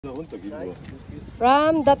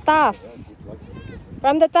From the top.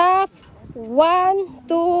 From the top. 1,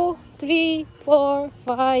 2, 3, 4,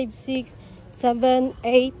 5, 6, 7,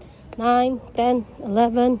 8, 9, 10,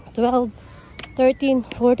 11, 12, 13,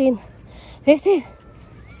 14, 15,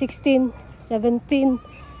 16, 17,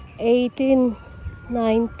 18,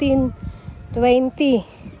 19, 20,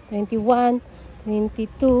 21,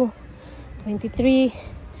 22, 23,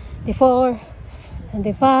 24,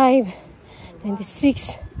 25,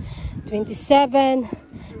 26, 27,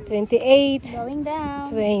 28, going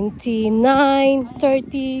down, 29,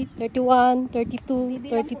 30, 31, 32,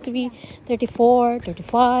 33, 34,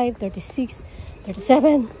 35, 36,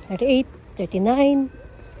 37, 38, 39,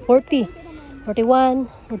 40, 41,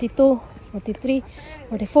 42, 43,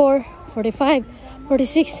 44, 45,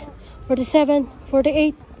 46, 47,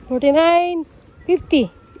 48, 49,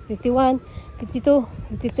 50, 51, 52,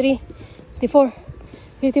 53, 54,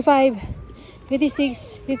 55,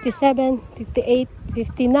 56, 57, 58,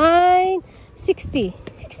 59, 60,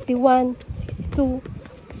 61, 62,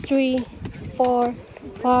 63, 64,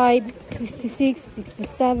 5, 66,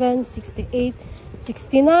 67, 68,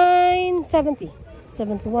 69, 70,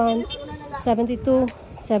 71, 72,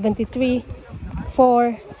 73,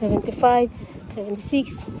 4, 75,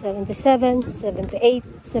 76, 77, 78,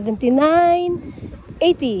 79,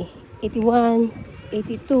 80, 81,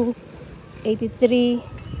 82, 83,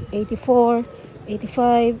 84,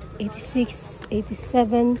 85, 86,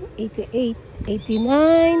 87, 88,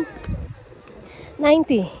 89,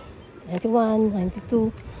 90, 91,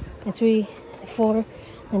 92, 93, 94,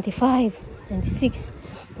 95, 96,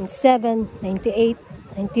 97, 98,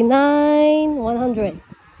 99, 100.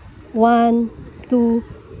 1, 2,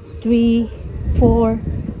 3, 4,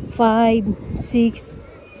 5, 6,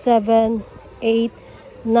 7, 8,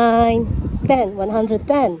 9, 10,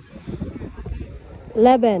 110.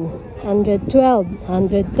 11, 112,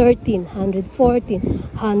 113, 114,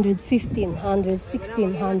 115,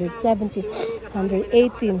 116, 117,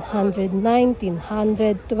 118, 119,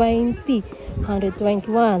 120,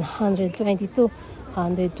 121, 122,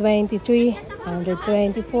 123,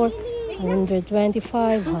 124,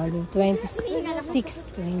 125, 126,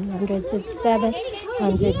 127,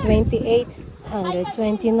 128,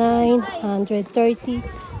 129, 130,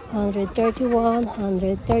 131,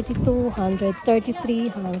 132, 133,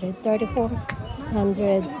 134,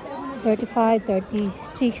 135,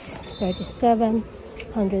 36, 37,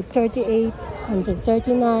 138,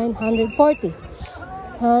 139, 140,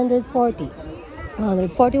 140,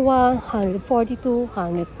 141, 142,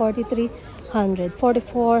 143,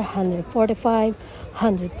 144, 145,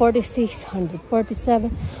 146,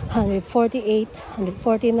 147, 148,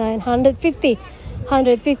 149, 150,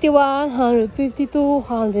 151, 152,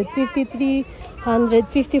 153,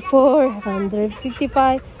 154,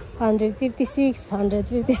 155, 156,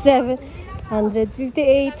 157,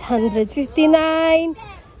 158, 159,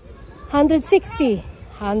 160,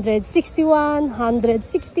 161,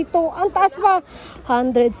 162, ang taas pa,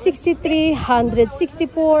 163,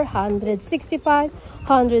 164, 165,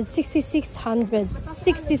 166,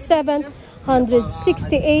 167,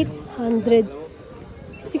 168, 168,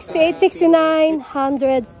 69,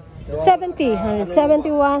 170,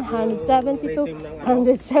 171, 172,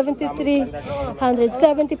 173,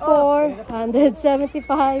 174,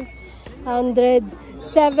 175,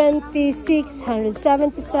 176,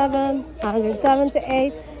 177,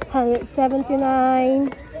 178, 179,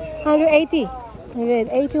 180,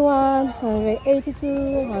 181,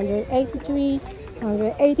 182, 183,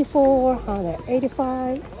 184,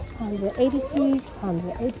 185, 186,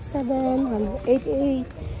 187, 188,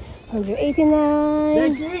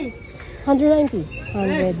 189, 190,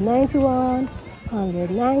 191,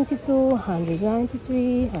 192,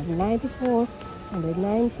 193, 194,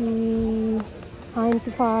 190,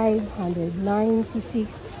 95,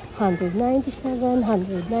 196, 197,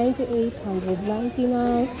 198,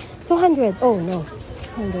 199, 200, oh no,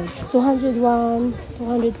 100, 201,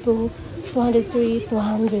 202, 203,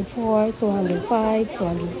 204, 205,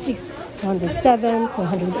 206, 207,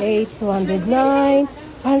 208, 209,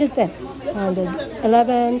 210,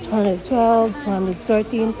 211, 212,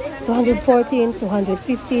 213, 214,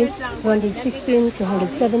 215, 216,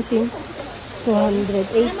 217,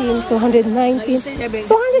 218, 219,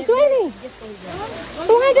 220,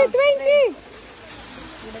 220,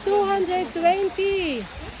 220.